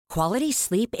Quality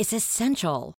sleep is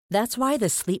essential. That's why the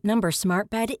Sleep Number Smart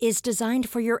Bed is designed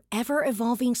for your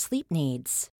ever-evolving sleep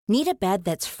needs. Need a bed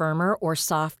that's firmer or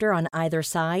softer on either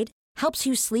side? Helps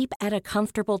you sleep at a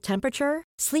comfortable temperature?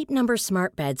 Sleep Number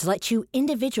Smart Beds let you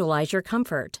individualize your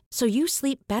comfort, so you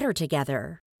sleep better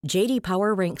together. J.D.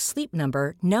 Power ranks Sleep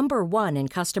Number number 1 in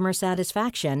customer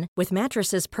satisfaction with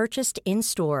mattresses purchased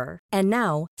in-store. And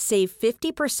now, save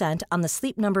 50% on the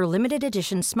Sleep Number Limited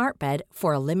Edition Smart Bed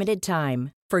for a limited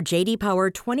time. For J.D. Power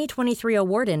 2023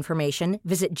 award information,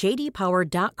 visit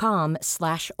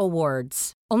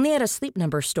jdpower.com/awards. Only at a Sleep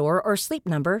Number store or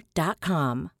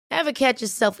sleepnumber.com. Ever catch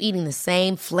yourself eating the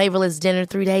same flavorless dinner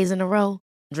 3 days in a row?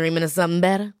 Dreaming of something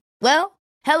better? Well,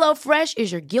 HelloFresh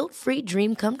is your guilt-free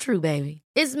dream come true, baby.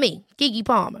 It's me, Keke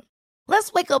Palmer.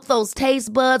 Let's wake up those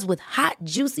taste buds with hot,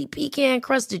 juicy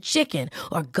pecan-crusted chicken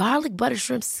or garlic butter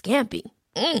shrimp scampi.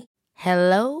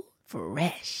 Hello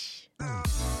Fresh.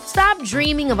 Stop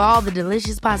dreaming of all the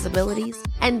delicious possibilities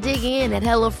and dig in at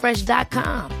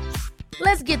HelloFresh.com.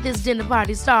 Let's get this dinner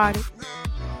party started.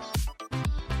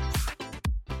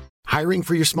 Hiring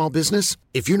for your small business?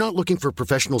 If you're not looking for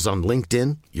professionals on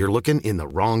LinkedIn, you're looking in the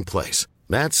wrong place.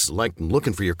 That's like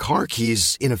looking for your car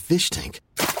keys in a fish tank.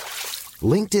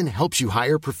 LinkedIn helps you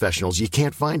hire professionals you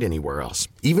can't find anywhere else,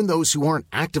 even those who aren't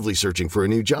actively searching for a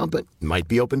new job but might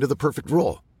be open to the perfect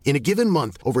role. In a given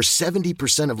month, over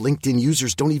 70% of LinkedIn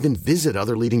users don't even visit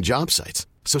other leading job sites.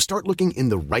 So start looking in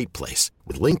the right place.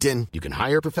 With LinkedIn, you can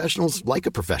hire professionals like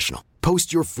a professional.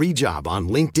 Post your free job on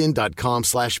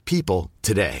linkedin.com/people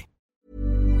today.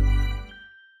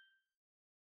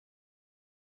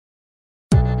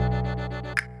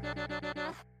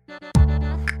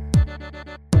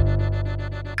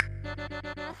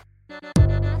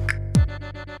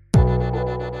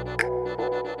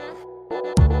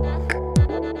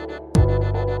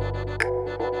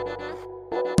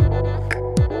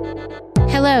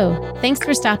 Hello, thanks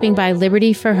for stopping by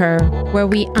Liberty for Her, where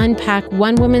we unpack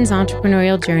one woman's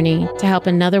entrepreneurial journey to help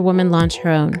another woman launch her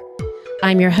own.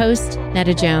 I'm your host,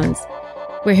 Netta Jones.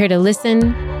 We're here to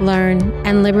listen, learn,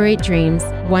 and liberate dreams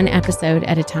one episode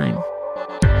at a time.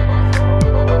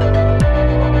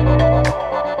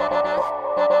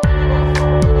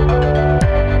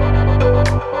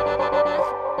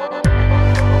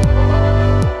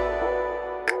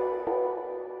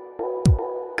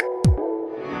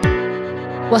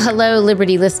 Well, hello,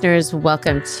 Liberty listeners.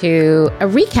 Welcome to a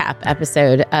recap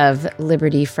episode of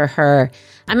Liberty for Her.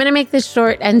 I'm going to make this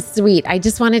short and sweet. I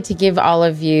just wanted to give all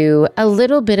of you a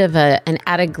little bit of an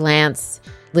at-a-glance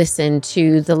listen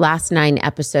to the last 9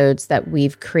 episodes that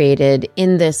we've created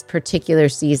in this particular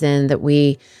season that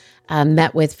we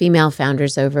met with female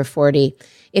founders over 40.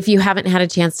 If you haven't had a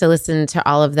chance to listen to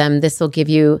all of them, this will give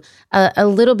you a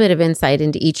little bit of insight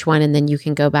into each one, and then you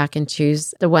can go back and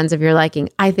choose the ones of your liking.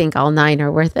 I think all 9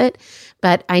 are worth it,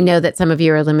 but I know that some of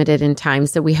you are limited in time,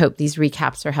 so we hope these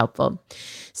recaps are helpful.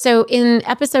 So in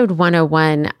episode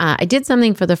 101, I did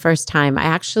something for the first time. I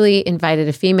actually invited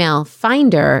a female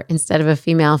finder instead of a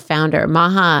female founder.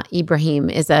 Maha Ibrahim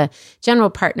is a general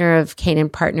partner of Canaan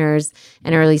Partners,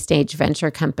 an early stage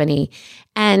venture company.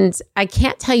 And I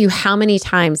can't tell you how many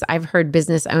times I've heard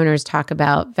business owners talk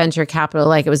about venture capital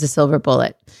like it was a silver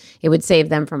bullet. It would save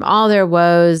them from all their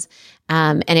woes.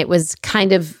 And it was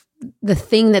kind of the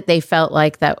thing that they felt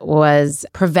like that was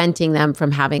preventing them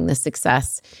from having the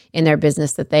success in their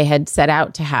business that they had set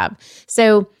out to have.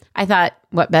 So I thought,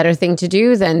 what better thing to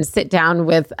do than sit down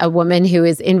with a woman who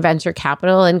is in venture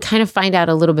capital and kind of find out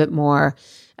a little bit more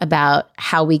about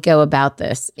how we go about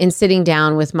this. In sitting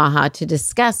down with Maha to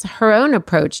discuss her own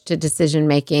approach to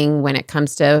decision-making when it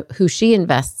comes to who she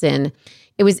invests in,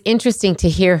 it was interesting to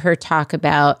hear her talk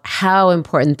about how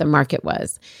important the market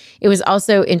was. It was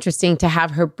also interesting to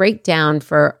have her break down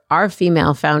for our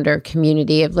female founder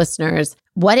community of listeners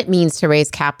what it means to raise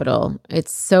capital.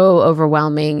 It's so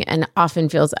overwhelming and often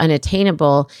feels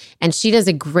unattainable. And she does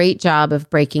a great job of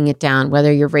breaking it down,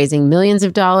 whether you're raising millions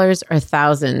of dollars or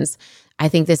thousands. I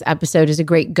think this episode is a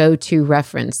great go-to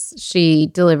reference.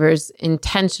 She delivers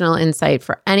intentional insight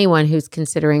for anyone who's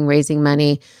considering raising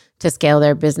money to scale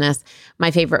their business.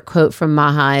 My favorite quote from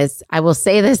Maha is, "I will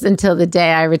say this until the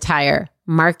day I retire.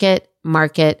 Market,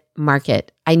 market,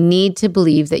 market. I need to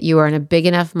believe that you are in a big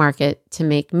enough market to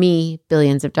make me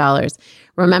billions of dollars."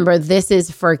 Remember, this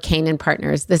is for Canaan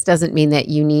Partners. This doesn't mean that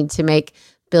you need to make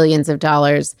billions of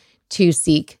dollars to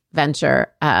seek venture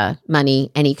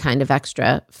money, any kind of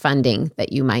extra funding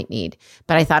that you might need.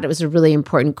 But I thought it was a really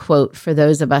important quote for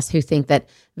those of us who think that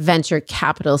venture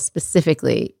capital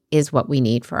specifically is what we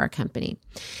need for our company.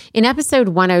 In episode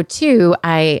 102,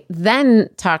 I then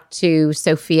talked to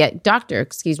Sophia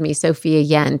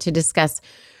Yen to discuss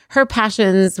her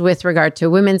passions with regard to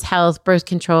women's health, birth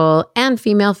control, and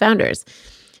female founders.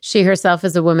 She herself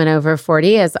is a woman over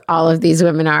 40, as all of these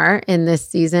women are in this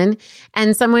season,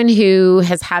 and someone who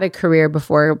has had a career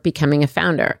before becoming a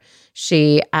founder.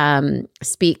 She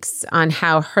speaks on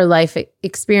how her life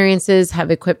experiences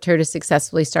have equipped her to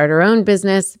successfully start her own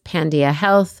business, Pandia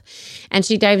Health. And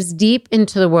she dives deep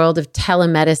into the world of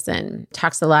telemedicine,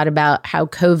 talks a lot about how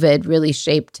COVID really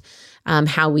shaped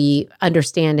how we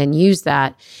understand and use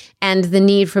that, and the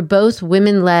need for both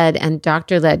women-led and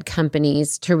doctor-led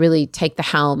companies to really take the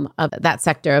helm of that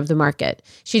sector of the market.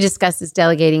 She discusses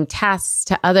delegating tasks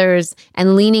to others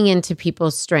and leaning into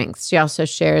people's strengths. She also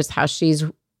shares how she's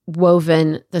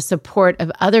woven the support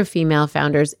of other female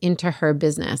founders into her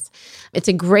business. It's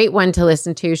a great one to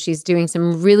listen to. She's doing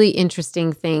some really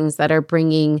interesting things that are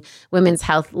bringing women's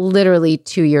health literally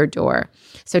to your door.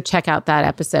 So check out that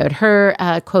episode. Her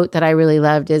quote that I really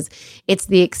loved is, "It's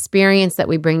the experience that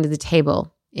we bring to the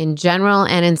table. In general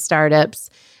and in startups,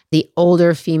 the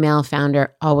older female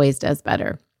founder always does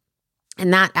better."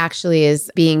 And that actually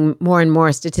is being more and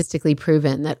more statistically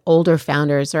proven, that older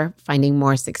founders are finding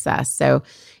more success. So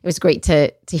it was great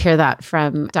to hear that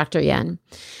from Dr. Yen.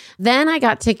 Then I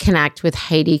got to connect with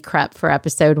Heidi Krupp for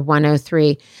episode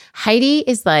 103. Heidi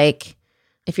is like,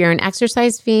 if you're an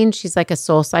exercise fiend, she's like a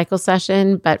SoulCycle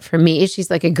session. But for me,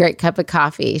 she's like a great cup of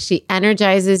coffee. She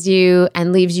energizes you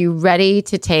and leaves you ready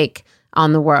to take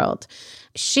on the world.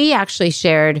 She actually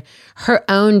shared her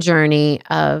own journey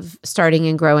of starting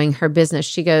and growing her business.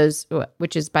 She goes,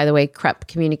 which is, by the way, Krupp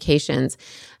Communications,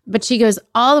 but she goes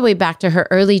all the way back to her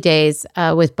early days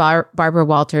with Barbara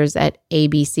Walters at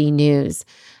ABC News.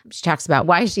 She talks about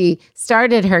why she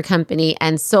started her company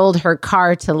and sold her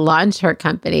car to launch her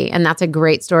company. And that's a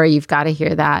great story. You've got to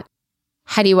hear that.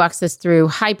 Heidi walks us through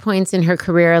high points in her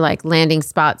career, like landing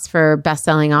spots for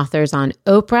best-selling authors on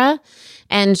Oprah.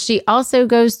 And she also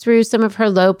goes through some of her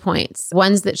low points,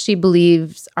 ones that she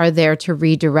believes are there to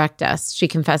redirect us. She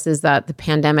confesses that the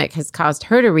pandemic has caused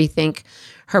her to rethink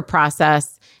her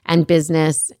process and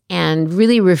business and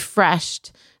really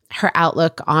refreshed her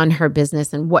outlook on her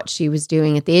business and what she was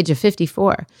doing at the age of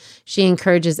 54. She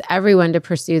encourages everyone to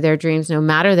pursue their dreams no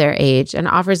matter their age and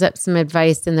offers up some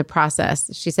advice in the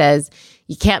process. She says,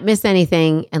 "You can't miss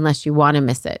anything unless you want to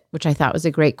miss it," which I thought was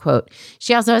a great quote.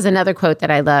 She also has another quote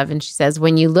that I love, and she says,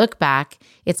 "When you look back,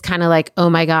 it's kind of like, oh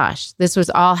my gosh, this was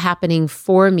all happening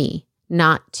for me,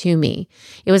 not to me.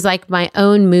 It was like my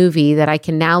own movie that I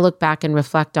can now look back and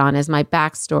reflect on as my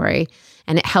backstory.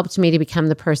 And it helped me to become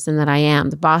the person that I am,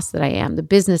 the boss that I am, the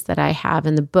business that I have,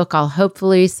 and the book I'll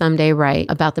hopefully someday write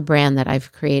about the brand that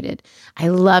I've created." I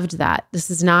loved that.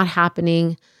 This is not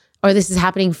happening, or this is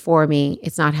happening for me.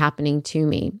 It's not happening to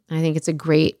me. I think it's a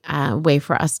great way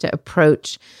for us to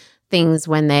approach things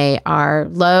when they are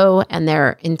low and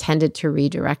they're intended to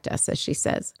redirect us, as she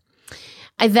says.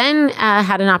 I then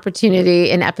had an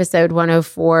opportunity in episode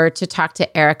 104 to talk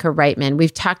to Erica Reitman.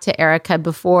 We've talked to Erica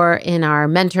before in our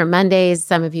Mentor Mondays.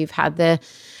 Some of you have had the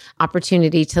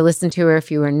opportunity to listen to her. If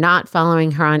you are not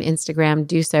following her on Instagram,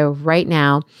 do so right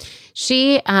now.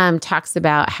 She talks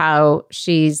about how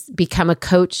she's become a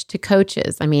coach to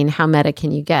coaches. I mean, how meta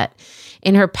can you get?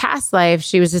 In her past life,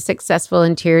 she was a successful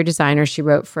interior designer. She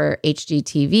wrote for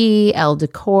HGTV, Elle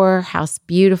Decor, House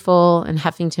Beautiful, and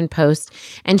Huffington Post,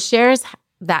 and shares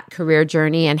that career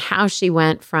journey and how she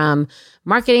went from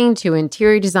marketing to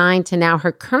interior design to now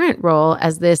her current role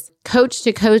as this coach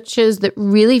to coaches that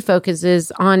really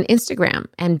focuses on Instagram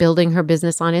and building her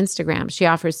business on Instagram. She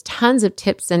offers tons of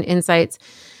tips and insights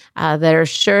that are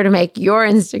sure to make your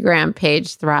Instagram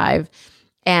page thrive.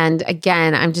 And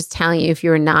again, I'm just telling you, if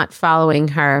you're not following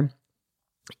her,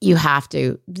 you have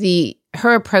to.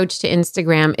 Her approach to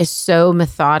Instagram is so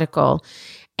methodical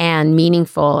and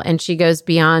meaningful. And she goes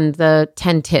beyond the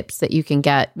 10 tips that you can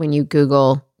get when you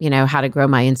Google, how to grow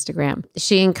my Instagram.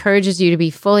 She encourages you to be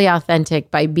fully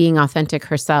authentic by being authentic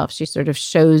herself. She sort of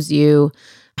shows you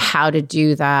how to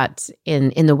do that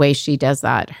in the way she does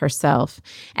that herself,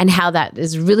 and how that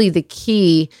is really the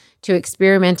key to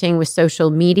experimenting with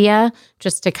social media,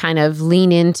 just to kind of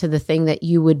lean into the thing that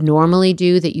you would normally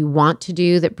do, that you want to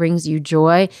do, that brings you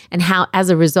joy, and how, as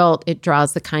a result, it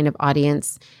draws the kind of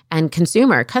audience and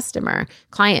customer,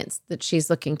 clients that she's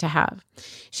looking to have.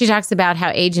 She talks about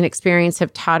how age and experience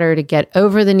have taught her to get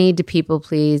over the need to people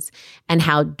please, and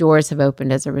how doors have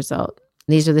opened as a result.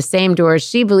 These are the same doors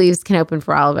she believes can open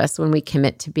for all of us when we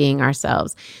commit to being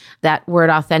ourselves. That word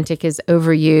authentic is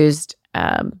overused,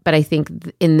 but I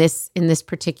think in this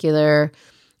particular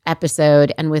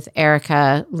episode and with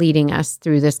Erica leading us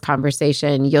through this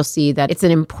conversation, you'll see that it's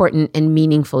an important and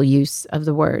meaningful use of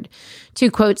the word. 2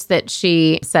 quotes that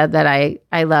she said that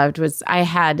I loved was, I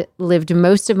had lived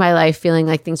most of my life feeling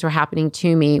like things were happening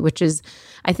to me, which is,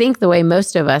 I think, the way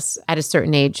most of us at a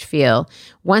certain age feel.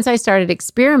 Once I started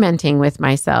experimenting with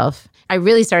myself, I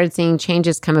really started seeing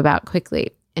changes come about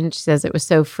quickly. And she says it was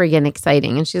so friggin'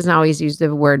 exciting. And she doesn't always use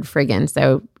the word friggin',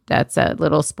 so that's a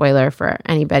little spoiler for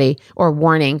anybody, or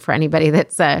warning for anybody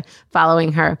that's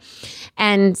following her.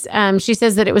 And she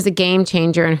says that it was a game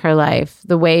changer in her life.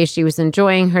 The way she was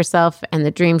enjoying herself and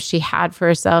the dreams she had for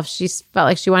herself, she felt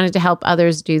like she wanted to help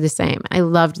others do the same. I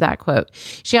loved that quote.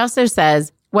 She also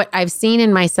says, what I've seen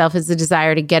in myself is the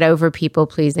desire to get over people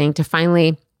pleasing, to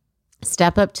finally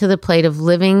step up to the plate of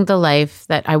living the life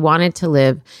that I wanted to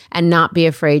live and not be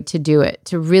afraid to do it,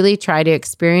 to really try to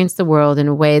experience the world in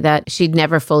a way that she'd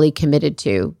never fully committed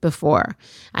to before.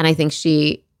 And I think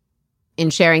she,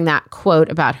 in sharing that quote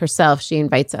about herself, she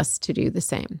invites us to do the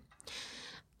same.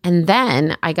 And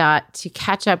then I got to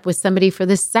catch up with somebody for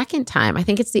the second time. I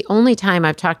think it's the only time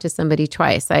I've talked to somebody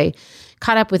twice. I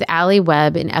caught up with Allie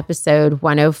Webb in episode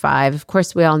 105. Of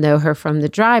course, we all know her from the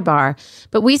Dry Bar,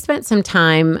 but we spent some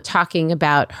time talking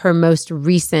about her most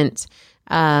recent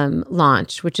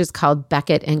launch, which is called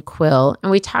Beckett & Quill.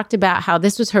 And we talked about how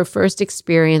this was her first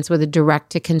experience with a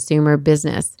direct-to-consumer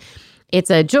business. It's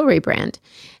a jewelry brand.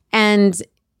 And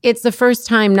it's the first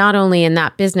time not only in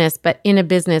that business, but in a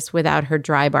business without her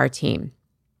Dry Bar team.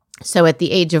 So at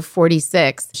the age of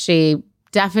 46, she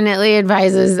definitely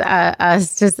advises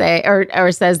us to say,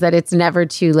 or says that it's never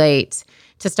too late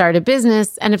to start a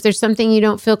business. And if there's something you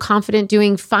don't feel confident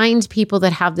doing, find people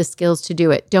that have the skills to do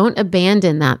it. Don't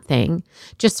abandon that thing.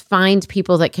 Just find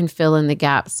people that can fill in the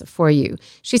gaps for you.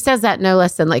 She says that no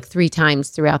less than like 3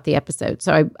 times throughout the episode.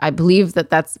 So I believe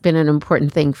that that's been an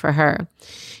important thing for her.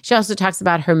 She also talks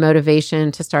about her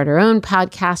motivation to start her own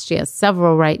podcast. She has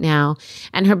several right now,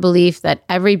 and her belief that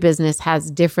every business has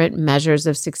different measures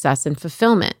of success and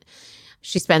fulfillment.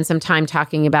 She spent some time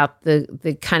talking about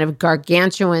the kind of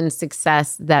gargantuan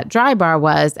success that Dry Bar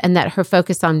was, and that her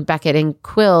focus on Beckett &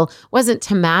 Quill wasn't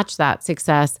to match that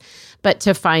success, but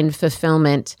to find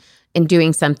fulfillment in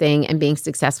doing something and being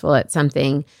successful at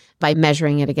something by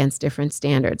measuring it against different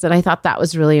standards. And I thought that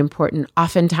was really important.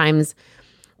 Oftentimes,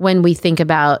 when we think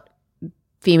about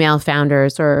female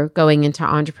founders or going into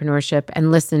entrepreneurship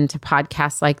and listen to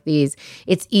podcasts like these,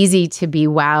 it's easy to be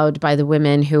wowed by the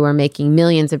women who are making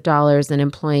millions of dollars and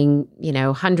employing,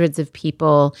 hundreds of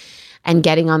people and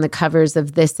getting on the covers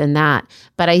of this and that.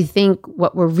 But I think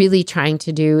what we're really trying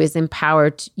to do is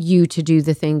empower you to do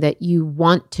the thing that you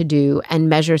want to do and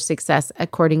measure success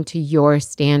according to your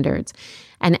standards.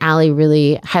 And Allie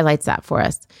really highlights that for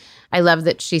us. I love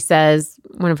that she says,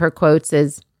 one of her quotes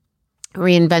is,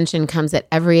 reinvention comes at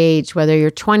every age, whether you're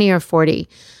 20 or 40.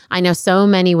 I know so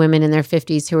many women in their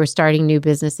 50s who are starting new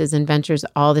businesses and ventures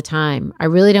all the time. I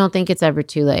really don't think it's ever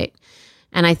too late.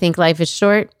 And I think life is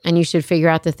short, and you should figure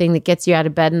out the thing that gets you out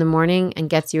of bed in the morning and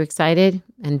gets you excited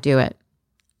and do it.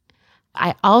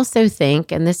 I also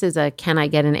think, and this is a can I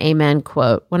get an amen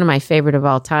quote, one of my favorite of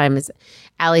all time, is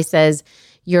Allie says,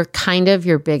 you're kind of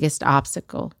your biggest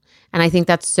obstacle. And I think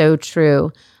that's so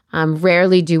true.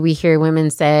 Rarely do we hear women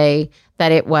say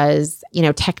that it was,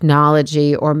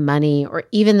 technology or money or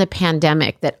even the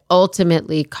pandemic that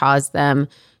ultimately caused them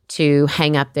to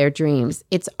hang up their dreams.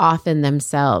 It's often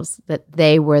themselves, that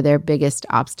they were their biggest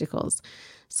obstacles.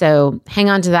 So hang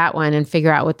on to that one and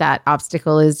figure out what that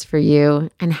obstacle is for you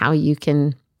and how you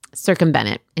can circumvent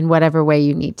it in whatever way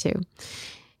you need to.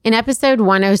 In episode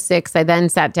 106, I then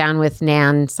sat down with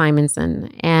Nan Simonson,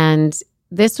 and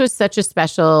this was such a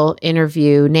special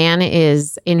interview. Nan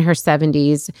is in her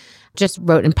 70s, just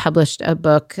wrote and published a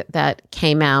book that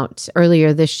came out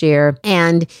earlier this year.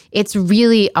 And it's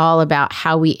really all about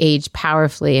how we age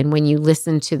powerfully. And when you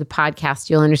listen to the podcast,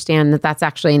 you'll understand that that's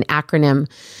actually an acronym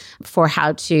for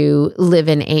how to live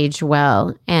and age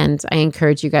well. And I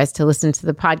encourage you guys to listen to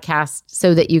the podcast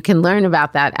so that you can learn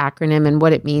about that acronym and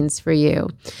what it means for you.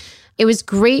 It was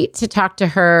great to talk to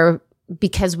her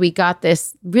because we got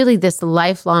this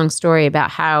lifelong story about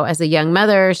how, as a young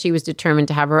mother, she was determined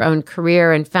to have her own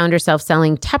career and found herself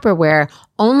selling Tupperware,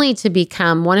 only to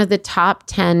become one of the top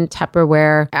 10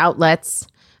 Tupperware outlets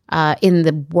in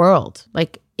the world,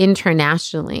 like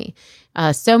internationally.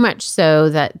 So much so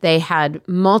that they had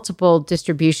multiple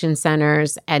distribution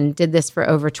centers and did this for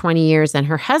over 20 years. And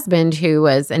her husband, who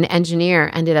was an engineer,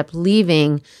 ended up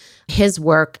leaving his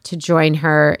work to join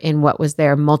her in what was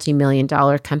their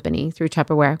multi-million-dollar company through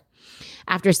Tupperware.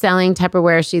 After selling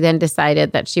Tupperware, she then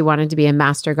decided that she wanted to be a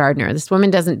master gardener. This woman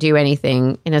doesn't do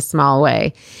anything in a small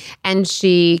way. And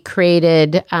she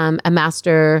created a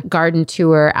master garden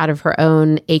tour out of her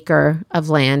own acre of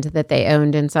land that they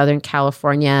owned in Southern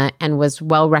California and was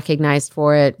well recognized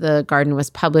for it. The garden was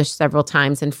published several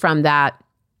times. And from that,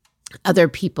 other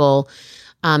people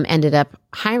ended up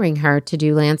hiring her to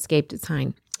do landscape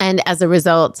design. And as a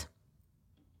result,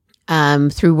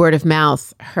 through word of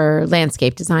mouth, her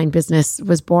landscape design business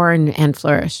was born and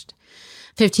flourished.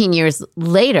 15 years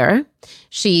later,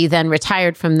 she then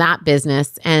retired from that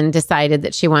business and decided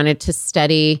that she wanted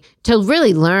to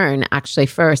really learn actually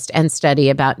first and study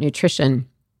about nutrition.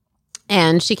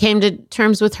 And she came to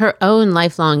terms with her own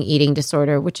lifelong eating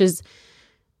disorder, which is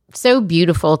so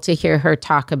beautiful to hear her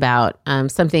talk about,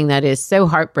 something that is so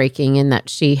heartbreaking in that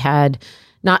she had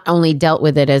not only dealt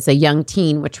with it as a young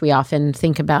teen, which we often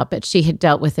think about, but she had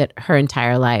dealt with it her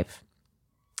entire life.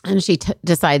 And she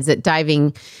decides that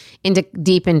diving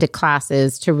deep into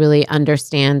classes to really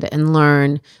understand and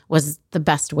learn was the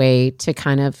best way to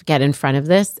kind of get in front of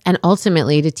this and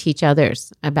ultimately to teach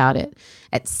others about it.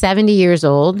 At 70 years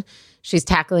old, she's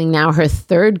tackling now her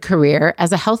third career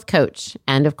as a health coach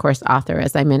and, of course, author,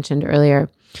 as I mentioned earlier.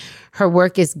 Her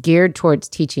work is geared towards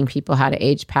teaching people how to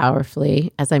age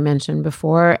powerfully, as I mentioned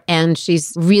before, and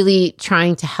she's really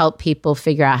trying to help people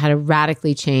figure out how to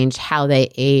radically change how they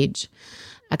age.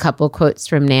 A couple quotes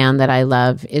from Nan that I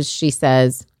love is she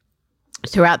says,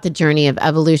 "Throughout the journey of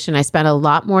evolution, I spent a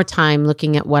lot more time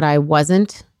looking at what I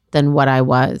wasn't than what I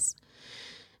was."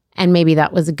 And maybe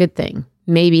that was a good thing.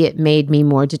 Maybe it made me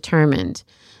more determined,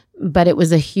 but it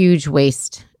was a huge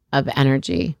waste of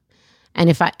energy. And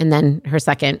then her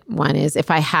second one is, if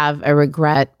I have a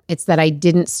regret, it's that I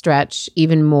didn't stretch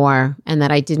even more and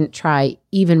that I didn't try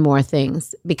even more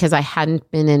things if I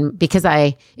hadn't been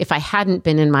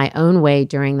in my own way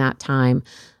during that time,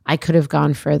 I could have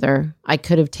gone further. I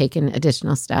could have taken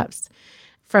additional steps.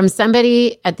 From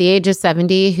somebody at the age of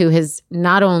 70 who has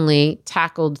not only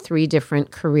tackled 3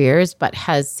 different careers, but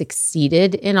has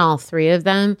succeeded in all 3 of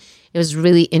them, it was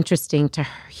really interesting to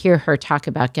hear her talk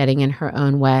about getting in her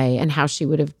own way and how she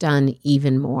would have done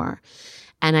even more.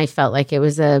 And I felt like it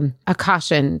was a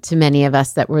caution to many of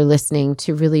us that were listening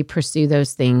to really pursue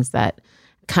those things that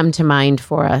come to mind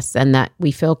for us and that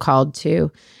we feel called to.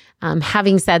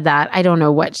 Having said that, I don't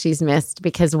know what she's missed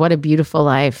because what a beautiful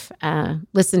life.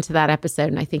 Listen to that episode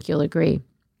and I think you'll agree.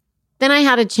 Then I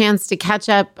had a chance to catch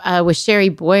up with Sherry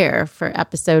Boyer for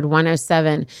episode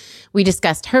 107. We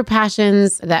discussed her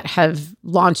passions that have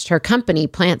launched her company,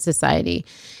 Plant Society.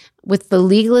 With the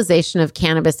legalization of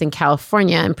cannabis in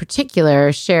California in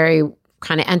particular, Sherry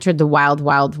kind of entered the wild,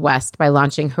 wild west by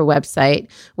launching her website,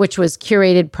 which was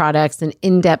curated products and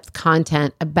in-depth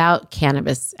content about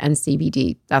cannabis and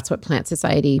CBD. That's what Plant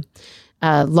Society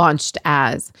launched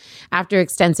as. After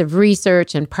extensive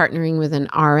research and partnering with an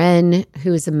RN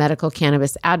who is a medical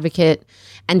cannabis advocate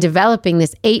and developing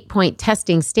this 8-point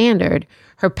testing standard,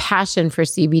 her passion for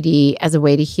CBD as a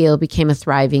way to heal became a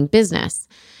thriving business.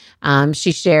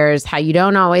 She shares how you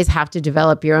don't always have to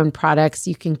develop your own products.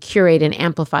 You can curate and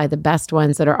amplify the best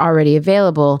ones that are already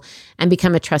available and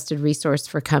become a trusted resource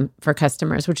for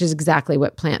customers, which is exactly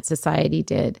what Plant Society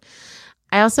did.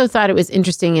 I also thought it was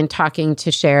interesting in talking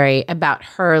to Sherry about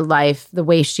her life, the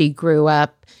way she grew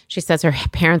up. She says her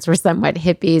parents were somewhat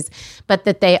hippies, but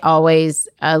that they always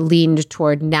leaned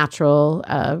toward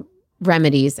natural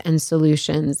remedies and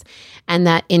solutions, and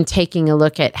that in taking a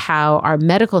look at how our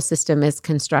medical system is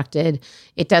constructed,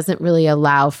 it doesn't really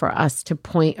allow for us to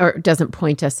doesn't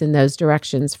point us in those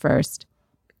directions first.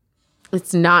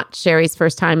 It's not Sherry's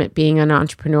first time at being an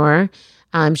entrepreneur.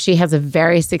 She has a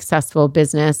very successful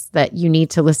business that you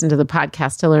need to listen to the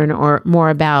podcast to learn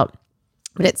more about,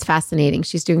 but it's fascinating.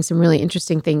 She's doing some really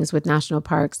interesting things with national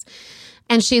parks.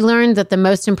 And she learned that the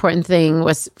most important thing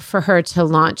was for her to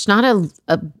launch not a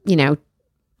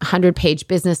 100-page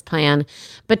business plan,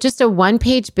 but just a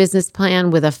 1-page business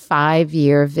plan with a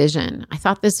 5-year vision. I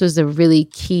thought this was a really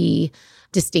key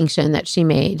distinction that she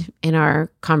made in our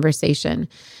conversation.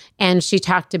 And she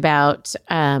talked about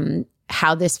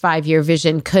how this 5-year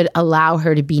vision could allow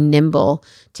her to be nimble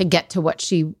to get to what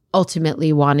she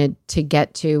ultimately wanted to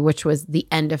get to, which was the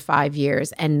end of 5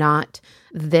 years, and not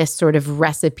this sort of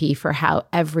recipe for how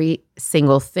every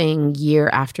single thing year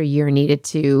after year needed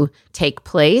to take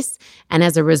place. And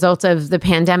as a result of the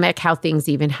pandemic, how things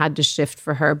even had to shift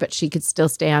for her, but she could still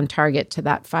stay on target to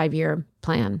that 5-year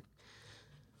plan.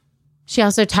 She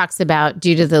also talks about,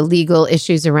 due to the legal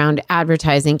issues around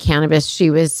advertising cannabis, she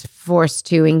was forced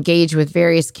to engage with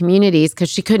various communities because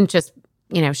she couldn't just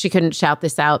she couldn't shout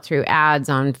this out through ads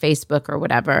on Facebook or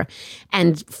whatever.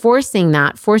 And forcing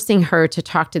her to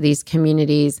talk to these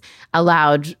communities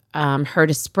allowed her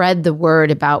to spread the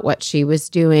word about what she was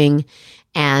doing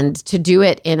and to do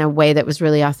it in a way that was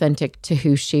really authentic to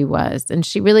who she was. And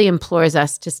she really implores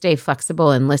us to stay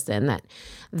flexible and listen,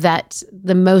 that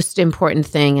the most important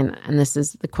thing, and this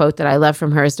is the quote that I love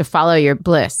from her, is to follow your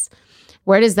bliss.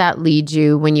 Where does that lead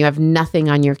you when you have nothing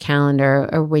on your calendar,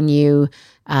 or when you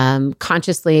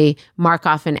consciously mark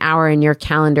off an hour in your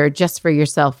calendar just for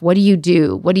yourself? What do you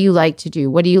do? What do you like to do?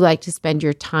 What do you like to spend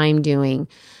your time doing?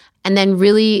 And then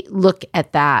really look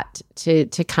at that to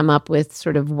come up with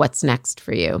sort of what's next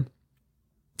for you.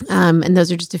 And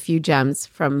those are just a few gems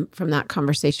from that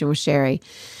conversation with Sherry.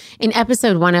 In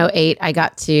episode 108, I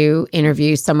got to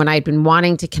interview someone I'd been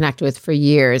wanting to connect with for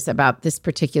years about this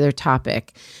particular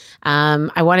topic.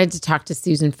 I wanted to talk to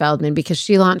Susan Feldman because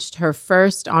she launched her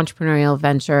first entrepreneurial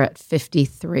venture at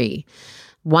 53.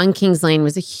 One Kings Lane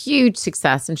was a huge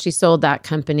success, and she sold that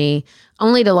company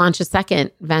only to launch a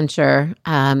second venture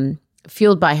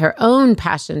fueled by her own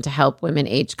passion to help women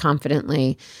age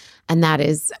confidently, and that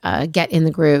is get in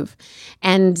the groove.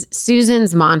 And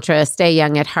Susan's mantra, stay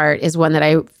young at heart, is one that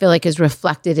I feel like is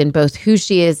reflected in both who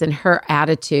she is and her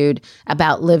attitude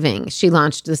about living. She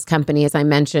launched this company, as I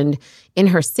mentioned, in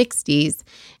her 60s,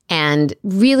 and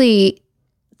really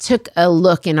took a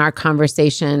look in our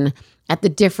conversation at the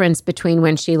difference between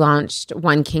when she launched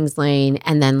One Kings Lane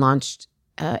and then launched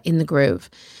In the Groove.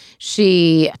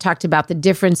 She talked about the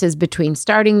differences between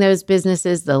starting those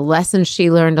businesses, the lessons she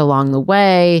learned along the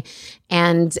way,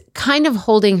 and kind of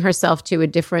holding herself to a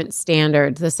different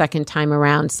standard the second time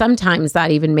around. Sometimes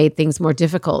that even made things more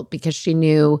difficult because she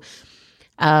knew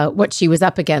what she was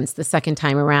up against the second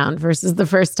time around versus the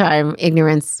first time.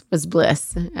 Ignorance was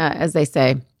bliss, as they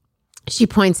say. She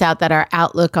points out that our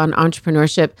outlook on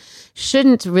entrepreneurship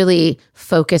shouldn't really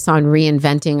focus on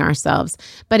reinventing ourselves,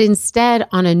 but instead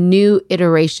on a new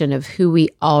iteration of who we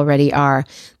already are.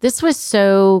 This was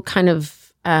so kind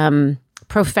of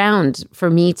profound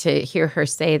for me to hear her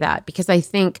say that, because I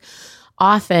think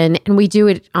often, and we do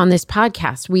it on this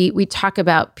podcast, we talk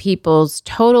about people's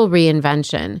total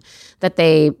reinvention, that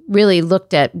they really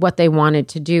looked at what they wanted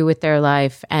to do with their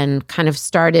life and kind of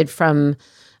started from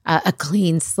a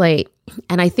clean slate.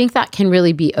 And I think that can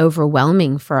really be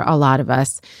overwhelming for a lot of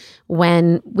us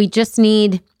when we just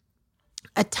need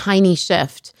a tiny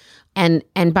shift. And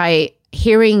by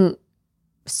hearing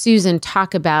Susan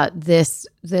talk about this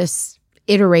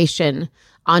iteration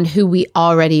on who we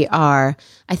already are,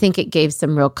 I think it gave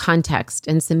some real context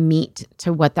and some meat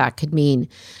to what that could mean.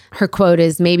 Her quote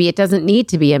is, maybe it doesn't need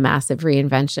to be a massive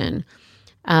reinvention.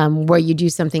 Where you do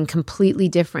something completely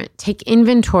different. Take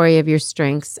inventory of your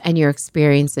strengths and your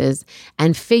experiences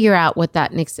and figure out what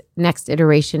that next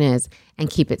iteration is, and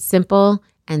keep it simple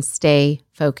and stay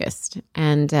focused.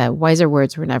 And wiser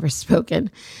words were never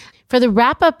spoken. For the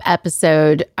wrap-up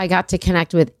episode, I got to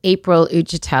connect with April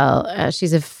Uchitel.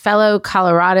 She's a fellow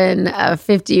Coloradan, a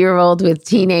 50-year-old with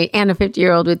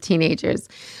teenagers.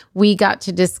 We got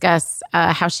to discuss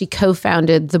how she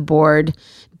co-founded the board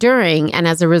during and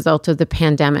as a result of the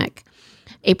pandemic.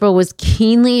 April was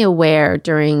keenly aware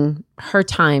during her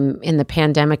time in the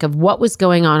pandemic of what was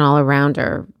going on all around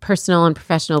her, personal and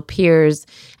professional peers,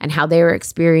 and how they were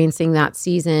experiencing that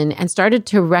season, and started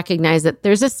to recognize that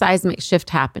there's a seismic shift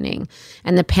happening,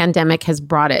 and the pandemic has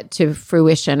brought it to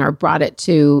fruition, or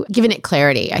given it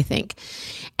clarity, I think.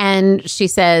 And she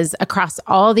says across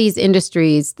all these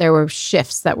industries, there were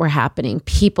shifts that were happening,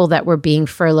 people that were being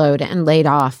furloughed and laid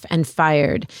off and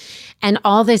fired. And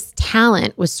all this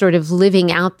talent was sort of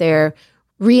living out there,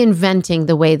 reinventing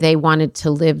the way they wanted to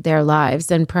live their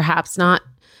lives, and perhaps not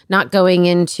going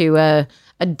into a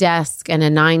desk and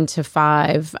a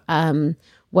 9-to-5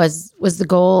 was the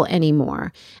goal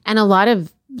anymore. And a lot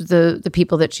of the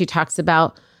people that she talks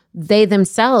about, they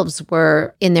themselves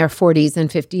were in their 40s and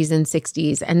 50s and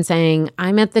 60s and saying,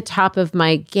 I'm at the top of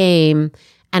my game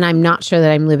and I'm not sure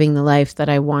that I'm living the life that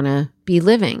I want to be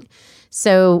living.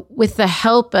 So with the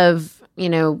help of,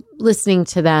 listening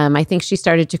to them, I think she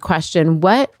started to question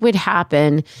what would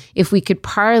happen if we could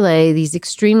parlay these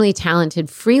extremely talented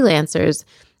freelancers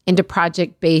into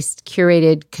project-based,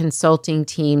 curated consulting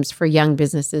teams for young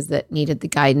businesses that needed the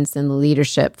guidance and the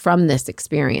leadership from these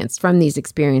experienced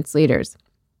leaders.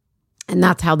 And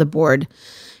that's how the board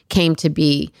came to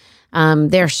be.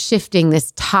 They're shifting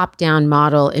this top-down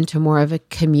model into more of a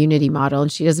community model.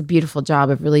 And she does a beautiful job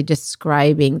of really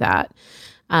describing that.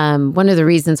 One of the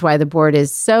reasons why the board is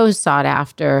so sought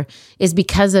after is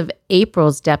because of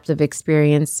April's depth of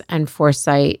experience and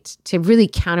foresight to really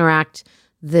counteract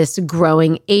this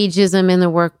growing ageism in the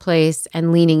workplace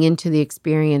and leaning into the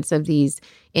experience of these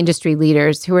industry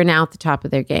leaders who are now at the top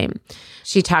of their game.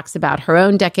 She talks about her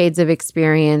own decades of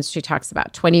experience. She talks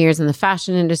about 20 years in the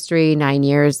fashion industry, 9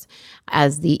 years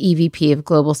as the EVP of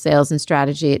Global Sales and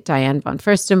Strategy at Diane von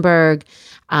Furstenberg,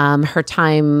 her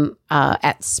time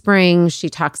at Spring. She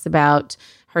talks about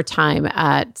her time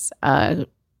at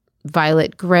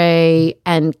Violet Grey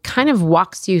and kind of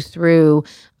walks you through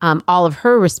all of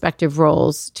her respective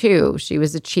roles too. She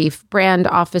was a chief brand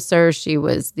officer. She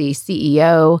was the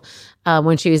CEO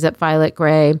when she was at Violet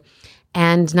Grey.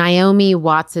 And Naomi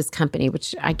Watts' company,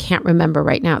 which I can't remember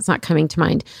right now. It's not coming to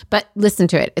mind, but listen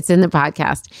to it. It's in the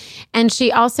podcast. And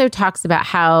she also talks about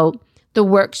how the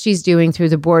work she's doing through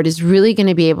the board is really going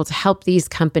to be able to help these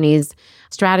companies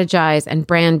strategize and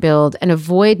brand build and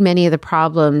avoid many of the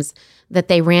problems that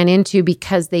they ran into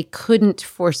because they couldn't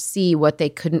foresee what they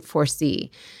couldn't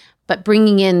foresee. But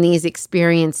bringing in these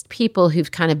experienced people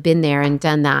who've kind of been there and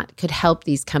done that could help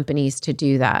these companies to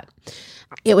do that.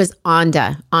 It was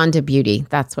Onda Beauty.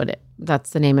 That's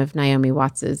the name of Naomi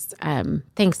Watts's.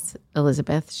 Thanks,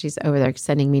 Elizabeth. She's over there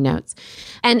sending me notes.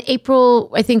 And April,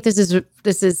 I think this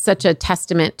is such a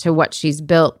testament to what she's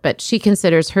built, but she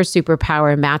considers her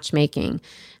superpower matchmaking.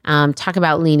 Talk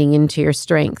about leaning into your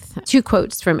strength. 2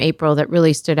 quotes from April that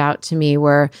really stood out to me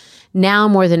were, now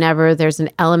more than ever, there's an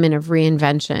element of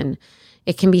reinvention.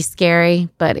 It can be scary,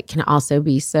 but it can also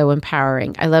be so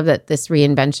empowering. I love that this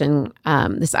reinvention,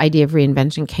 this idea of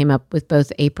reinvention came up with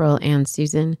both April and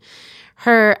Susan.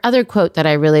 Her other quote that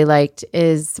I really liked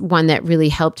is one that really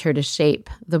helped her to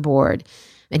shape the board.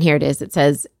 And here it is. It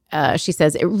says, she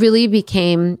says, it really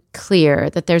became clear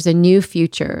that there's a new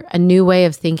future, a new way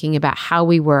of thinking about how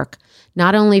we work,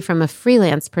 not only from a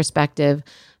freelance perspective,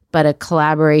 but a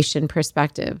collaboration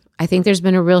perspective. I think there's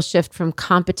been a real shift from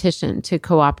competition to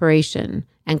cooperation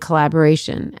and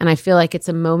collaboration. And I feel like it's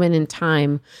a moment in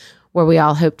time where we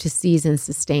all hope to seize and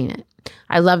sustain it.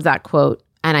 I love that quote.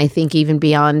 And I think even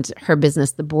beyond her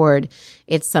business, the board,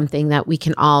 it's something that we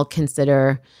can all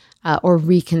consider or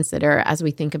reconsider as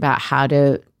we think about how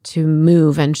to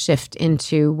move and shift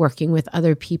into working with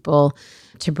other people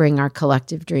to bring our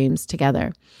collective dreams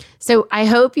together. So I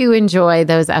hope you enjoy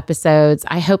those episodes.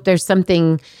 I hope there's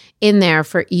something in there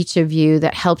for each of you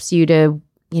that helps you to,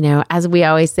 as we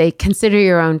always say, consider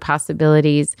your own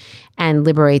possibilities and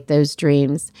liberate those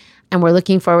dreams. And we're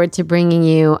looking forward to bringing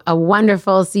you a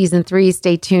wonderful season 3.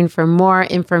 Stay tuned for more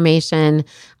information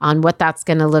on what that's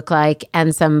going to look like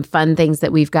and some fun things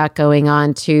that we've got going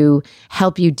on to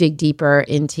help you dig deeper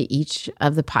into each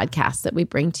of the podcasts that we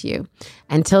bring to you.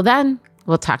 Until then,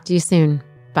 we'll talk to you soon.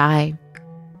 Bye.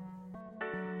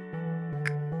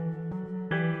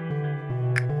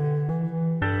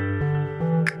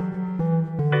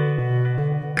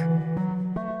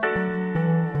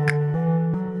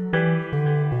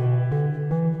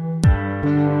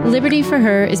 Liberty for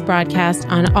Her is broadcast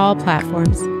on all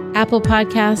platforms: Apple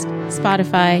Podcast,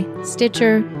 Spotify,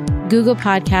 Stitcher, Google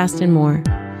Podcast, and more.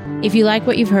 If you like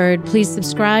what you've heard, please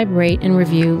subscribe, rate, and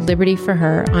review Liberty for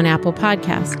Her on Apple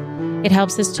Podcast. It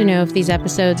helps us to know if these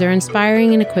episodes are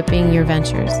inspiring and equipping your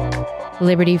ventures.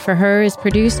 Liberty for Her is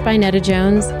produced by Netta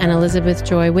Jones and Elizabeth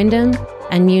Joy Wyndham,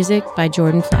 and music by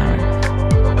Jordan Flower.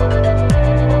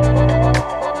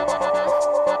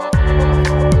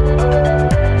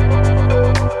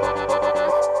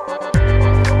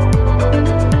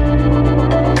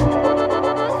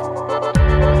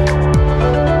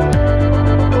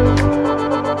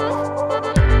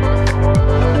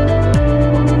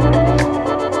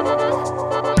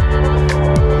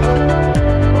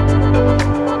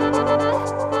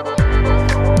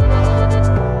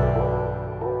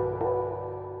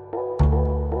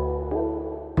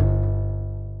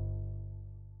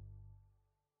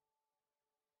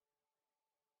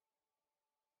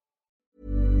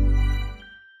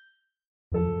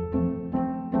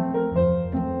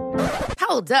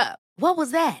 Hold up. What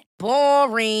was that?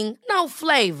 Boring. No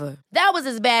flavor. That was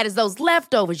as bad as those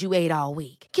leftovers you ate all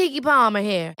week. Keke Palmer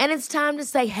here. And it's time to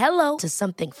say hello to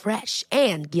something fresh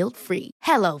and guilt-free.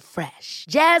 Hello Fresh.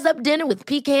 Jazz up dinner with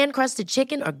pecan-crusted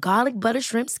chicken or garlic butter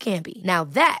shrimp scampi. Now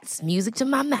that's music to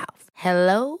my mouth.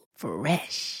 Hello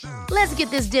Fresh. Let's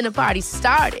get this dinner party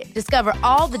started. Discover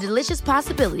all the delicious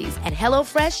possibilities at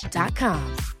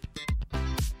HelloFresh.com.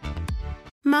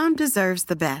 Mom deserves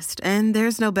the best, and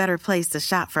there's no better place to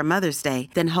shop for Mother's Day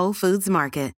than Whole Foods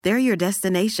Market. They're your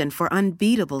destination for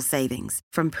unbeatable savings,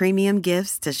 from premium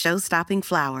gifts to show-stopping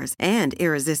flowers and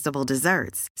irresistible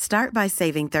desserts. Start by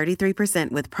saving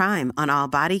 33% with Prime on all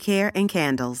body care and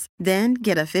candles. Then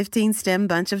get a 15-stem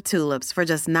bunch of tulips for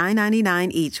just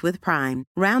 $9.99 each with Prime.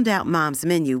 Round out Mom's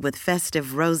menu with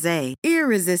festive rosé,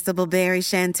 irresistible berry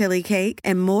chantilly cake,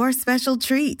 and more special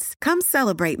treats. Come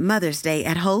celebrate Mother's Day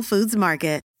at Whole Foods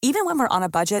Market. Even when we're on a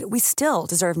budget, we still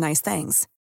deserve nice things.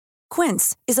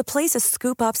 Quince is a place to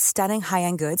scoop up stunning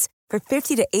high-end goods for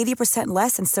 50 to 80%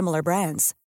 less than similar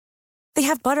brands. They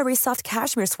have buttery soft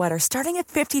cashmere sweaters starting at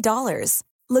 $50,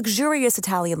 luxurious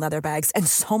Italian leather bags, and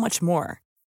so much more.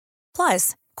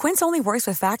 Plus, Quince only works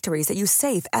with factories that use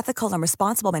safe, ethical, and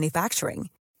responsible manufacturing.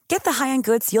 Get the high-end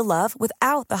goods you'll love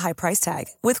without the high price tag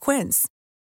with Quince.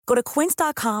 Go to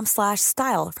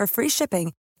quince.com/style for free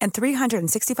shipping and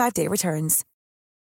 365-day returns.